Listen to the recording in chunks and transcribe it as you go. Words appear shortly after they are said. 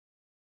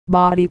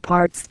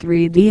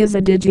BodyParts3D is a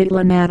digital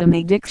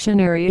anatomy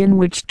dictionary in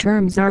which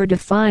terms are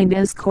defined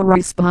as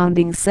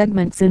corresponding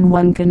segments in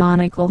one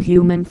canonical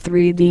human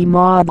 3D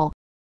model.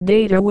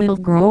 Data will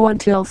grow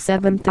until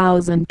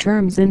 7,000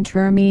 terms in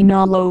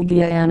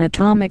Terminologia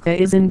Anatomica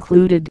is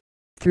included.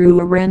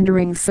 Through a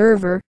rendering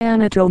server,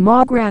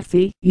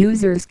 Anatomography,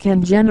 users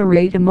can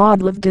generate a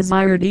model of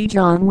desired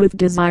region with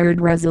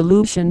desired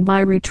resolution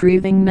by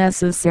retrieving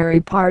necessary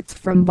parts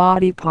from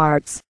body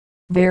parts.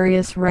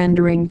 Various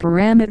rendering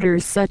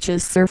parameters such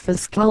as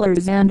surface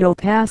colors and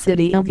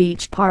opacity of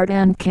each part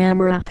and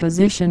camera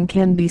position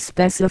can be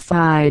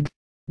specified.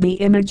 The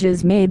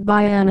images made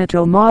by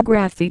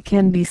Anatomography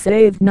can be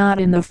saved not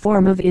in the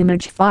form of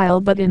image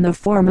file but in the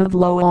form of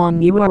low-on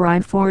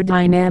URI for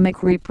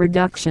dynamic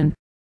reproduction.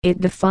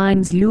 It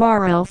defines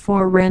URL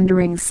for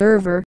rendering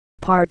server,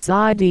 parts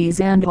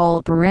IDs and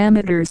all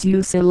parameters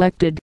you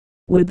selected.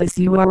 With this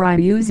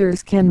URI,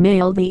 users can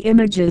mail the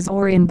images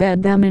or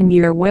embed them in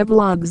your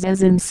weblogs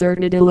as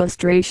inserted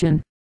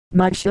illustration.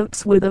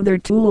 Mashups with other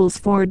tools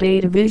for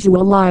data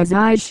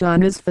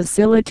visualization is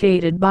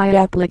facilitated by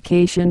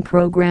application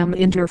program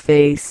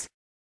interface.